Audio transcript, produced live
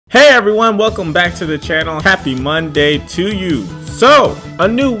Hey everyone, welcome back to the channel. Happy Monday to you. So, a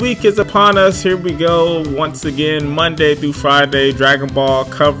new week is upon us. Here we go once again, Monday through Friday, Dragon Ball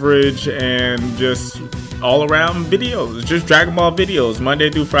coverage and just all around videos, just Dragon Ball videos, Monday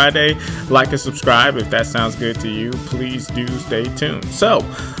through Friday. Like and subscribe if that sounds good to you. Please do stay tuned. So,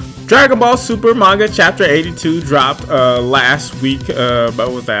 Dragon Ball Super Manga Chapter 82 dropped last week.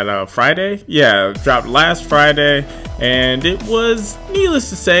 What was that? Friday? Yeah, dropped last Friday. And it was, needless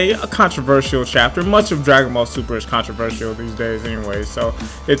to say, a controversial chapter. Much of Dragon Ball Super is controversial these days anyway, so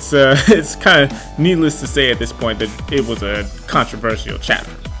it's kind of needless to say at this point that it was a controversial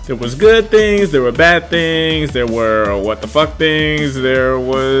chapter. There was good things, there were bad things, there were what the fuck things, there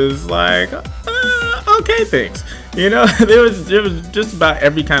was like okay things. You know, there was just about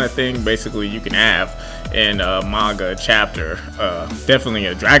every kind of thing basically you can have in a manga chapter. Definitely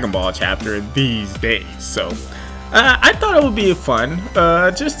a Dragon Ball chapter these days. So I thought it would be fun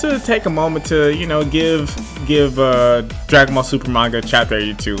just to take a moment to, you know, give Dragon Ball Super Manga Chapter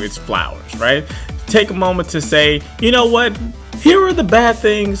 82 its flowers, right? Take a moment to say, you know what? Here are the bad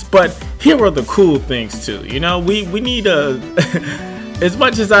things, but here are the cool things too. You know, we need a as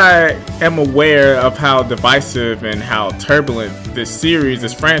much as I am aware of how divisive and how turbulent this series,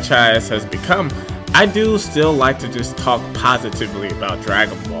 this franchise has become, I do still like to just talk positively about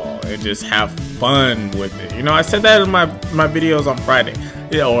Dragon Ball and just have fun with it. You know, I said that in my videos on Friday,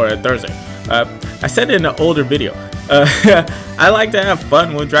 or Thursday. I said it in an older video. I like to have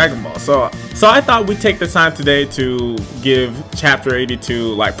fun with Dragon Ball. So I thought we'd take the time today to give Chapter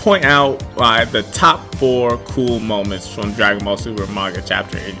 82, like point out the top 4 cool moments from Dragon Ball Super Manga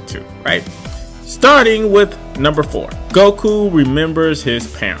Chapter 82, right? Starting with number 4, Goku remembers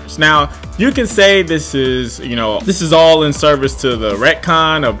his parents. Now, you can say this is, you know, this is all in service to the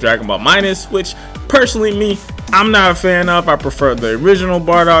retcon of Dragon Ball Minus, which personally me, I'm not a fan of. I prefer the original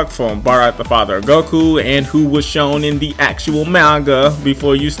Bardock from Bardock the father of Goku, and who was shown in the actual manga,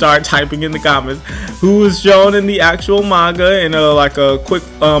 before you start typing in the comments, who was shown in the actual manga in like a quick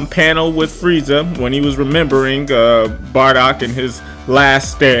panel with Frieza when he was remembering Bardock in his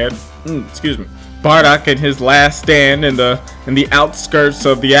last stand. Excuse me. Bardock in his last stand in the outskirts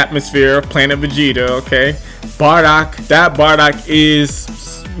of the atmosphere of Planet Vegeta, okay? Bardock, that Bardock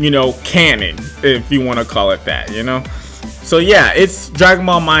is, you know, canon, if you want to call it that, you know? So yeah, it's Dragon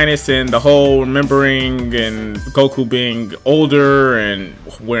Ball Minus and the whole remembering and Goku being older and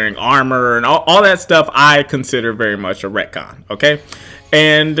wearing armor and all that stuff I consider very much a retcon, okay?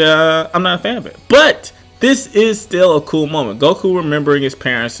 And I'm not a fan of it. But this is still a cool moment. Goku remembering his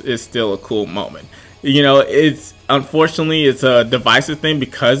parents is still a cool moment. You know, it's unfortunately it's a divisive thing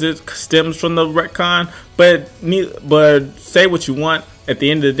because it stems from the retcon. But say what you want. At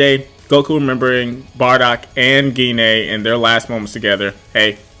the end of the day, Goku remembering Bardock and Gine and their last moments together.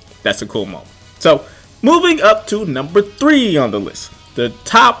 Hey, that's a cool moment. So moving up to number 3 on the list, the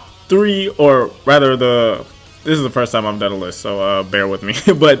top 3, or rather this is the first time I've done a list, so bear with me.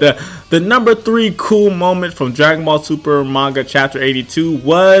 But the number 3 cool moment from Dragon Ball Super Manga Chapter 82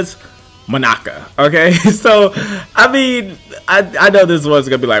 was Monaka. Okay, so I mean, I know this one's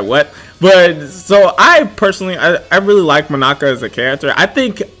gonna be like, what? But so I personally, I really like Monaka as a character. I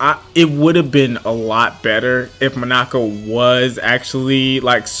think it would have been a lot better if Monaka was actually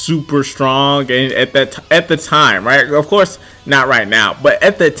like super strong, and at the time, right? Of course, not right now, but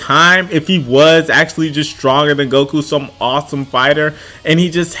at the time, if he was actually just stronger than Goku, some awesome fighter, and he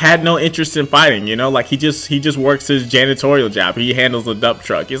just had no interest in fighting, you know, like he just works his janitorial job. He handles a dump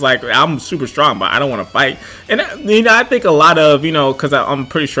truck. He's like, I'm super strong, but I don't want to fight. And you know, I think a lot of, you know, because I'm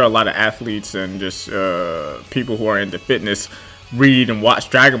pretty sure a lot of athletes and just people who are into fitness read and watch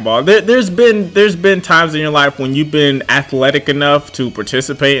Dragon Ball. There's been times in your life when you've been athletic enough to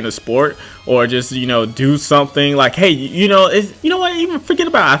participate in a sport or just, you know, do something like, hey, you know what, even forget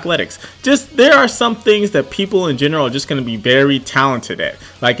about athletics. Just there are some things that people in general are just going to be very talented at.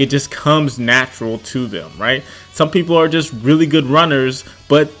 Like it just comes natural to them, right? Some people are just really good runners,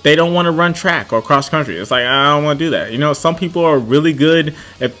 but they don't want to run track or cross country. It's like, I don't want to do that. You know, some people are really good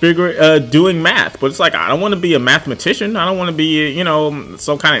at doing math, but it's like, I don't want to be a mathematician. I don't want to be, you know,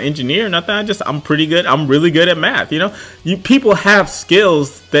 some kind of engineer or nothing. I'm pretty good. I'm really good at math. You know, people have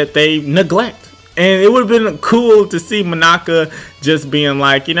skills that they neglect. And it would have been cool to see Monaka just being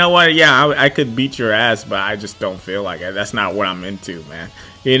like, you know what, yeah, I could beat your ass, but I just don't feel like it. That's not what I'm into, man.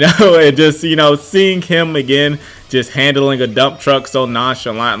 You know, and just, you know, seeing him again, just handling a dump truck so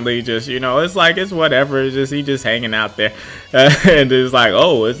nonchalantly, just, you know, it's like, it's whatever. It's just, he just hanging out there. And it's like,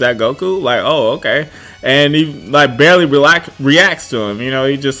 oh, is that Goku? Like, oh, okay. And he like barely reacts to him. You know,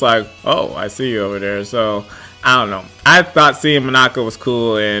 he just like, oh, I see you over there. So I don't know. I thought seeing Monaka was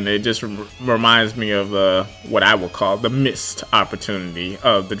cool, and it just reminds me of what I would call the missed opportunity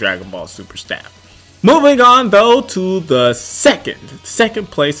of the Dragon Ball Super staff. Moving on though to the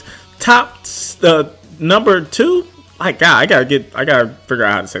second place, number 2. My God, I gotta figure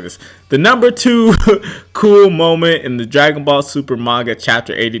out how to say this. The number 2 cool moment in the Dragon Ball Super manga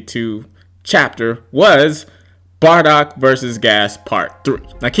chapter 82 chapter was Bardock versus Gas Part 3.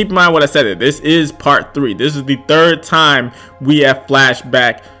 Now keep in mind what I said. This is Part 3. This is the 3rd time we have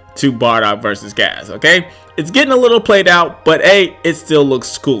flashback to Bardock versus Gas. Okay, it's getting a little played out, but hey, it still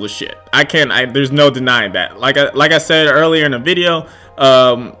looks cool as shit. There's no denying that. Like I said earlier in a video,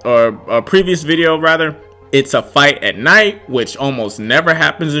 or a previous video rather. It's a fight at night, which almost never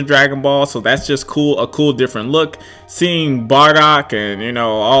happens in Dragon Ball, so that's just cool, a cool different look. Seeing Bardock and, you know,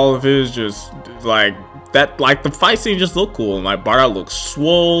 all of his just like that, like the fight scene just look cool. And like Bardock looks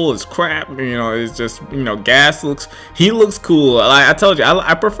swole as crap, you know, it's just, you know, Gas looks cool. Like I told you,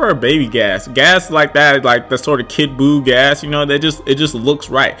 I prefer baby Gas like that, like the sort of Kid Buu Gas, you know, it just looks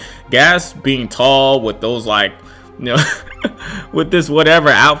right. Gas being tall with those, like, you know, with this whatever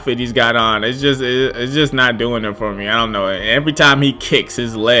outfit he's got on, it's just not doing it for me. I don't know. Every time he kicks,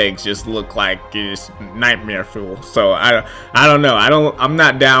 his legs just look like it's nightmare fuel. So I don't know. I'm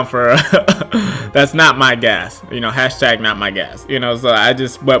not down for that's not my Gas. You know, hashtag not my Gas. You know, so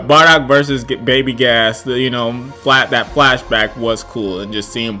but Bardock versus baby Gas, you know, that flashback was cool, and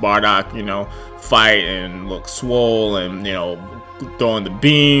just seeing Bardock, you know, fight and look swole and, you know, throwing the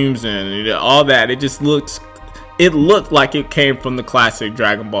beams and, you know, all that. It looked like it came from the classic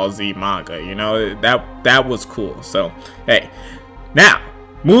Dragon Ball Z manga, you know, that was cool. So, hey, now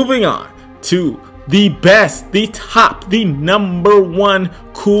moving on to the best, the number 1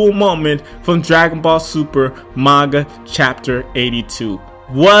 cool moment from Dragon Ball Super manga chapter 82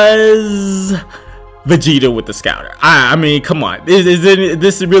 was Vegeta with the Scouter. I mean, come on, is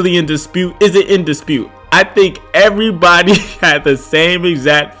this really in dispute? Is it in dispute? I think everybody had the same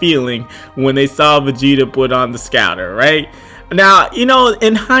exact feeling when they saw Vegeta put on the Scouter, right? Now, you know,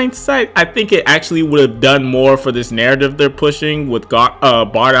 in hindsight, I think it actually would have done more for this narrative they're pushing with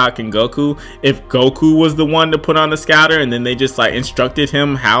Bardock and Goku if Goku was the one to put on the Scouter, and then they just like instructed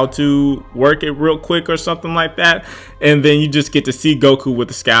him how to work it real quick or something like that. And then you just get to see Goku with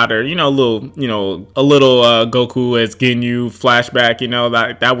the Scouter, you know, a little Goku as Ginyu flashback, you know,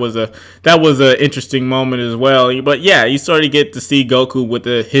 that was a interesting moment as well. But yeah, you sort of get to see Goku with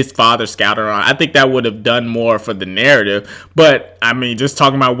his father Scouter on. I think that would have done more for the narrative. But I mean, just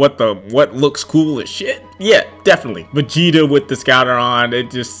talking about what looks cool as shit, yeah, definitely Vegeta with the Scouter on. It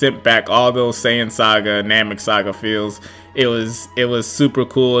just sent back all those Saiyan Saga, Namek Saga feels. It was super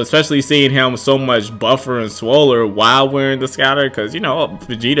cool, especially seeing him so much buffer and swoller while wearing the Scouter, because, you know,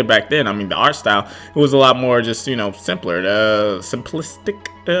 Vegeta back then, I mean, the art style, it was a lot more just, you know, simpler, simplistic,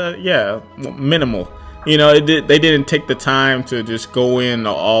 yeah, minimal. You know, they didn't take the time to just go in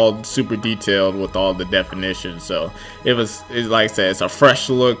all super detailed with all the definitions. So it's like I said, it's a fresh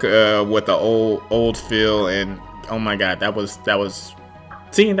look with the old feel, and oh my God, that was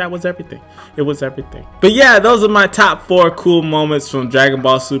everything. It was everything. But yeah, those are my top 4 cool moments from Dragon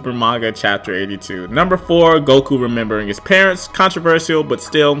Ball Super manga chapter 82. Number 4, Goku remembering his parents, controversial but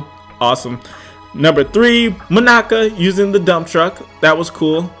still awesome. Number 3, Monaka using the dump truck. That was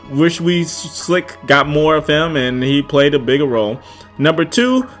cool. Wish Slick got more of him and he played a bigger role. Number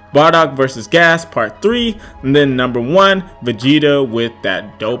 2, Bardock versus Gas Part 3. And then number 1, Vegeta with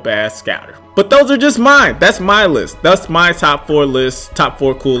that dope ass Scouter. But those are just mine. That's my list. That's my top 4 list. Top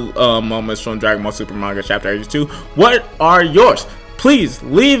 4 cool moments from Dragon Ball Super manga chapter 82. What are yours? Please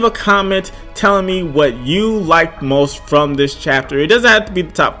leave a comment telling me what you liked most from this chapter. It doesn't have to be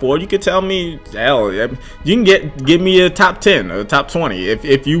the top 4. You could tell me, hell, you can give me a top 10 or a top 20.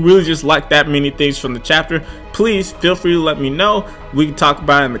 If you really just like that many things from the chapter, please feel free to let me know. We can talk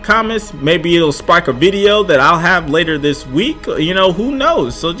about it in the comments. Maybe it'll spark a video that I'll have later this week. You know, who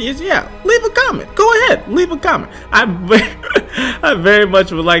knows? So just, yeah, leave a comment. Go ahead, leave a comment. I very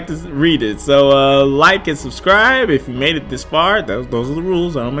much would like to read it. So like and subscribe if you made it this far. Those are the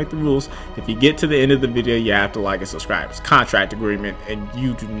rules. I don't make the rules. If you get to the end of the video, you have to like and subscribe. It's a contract agreement, and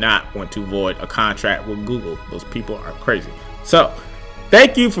you do not want to void a contract with Google. Those people are crazy. So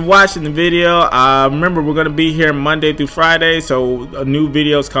thank you for watching the video. Remember, we're going to be here Monday through Friday, so a new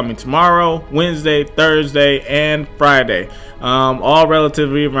video is coming tomorrow, Wednesday, Thursday, and Friday. All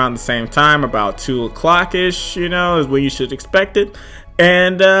relatively around the same time, about 2 o'clock-ish, you know, is when you should expect it.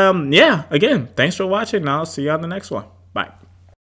 And yeah, again, thanks for watching, and I'll see you on the next one.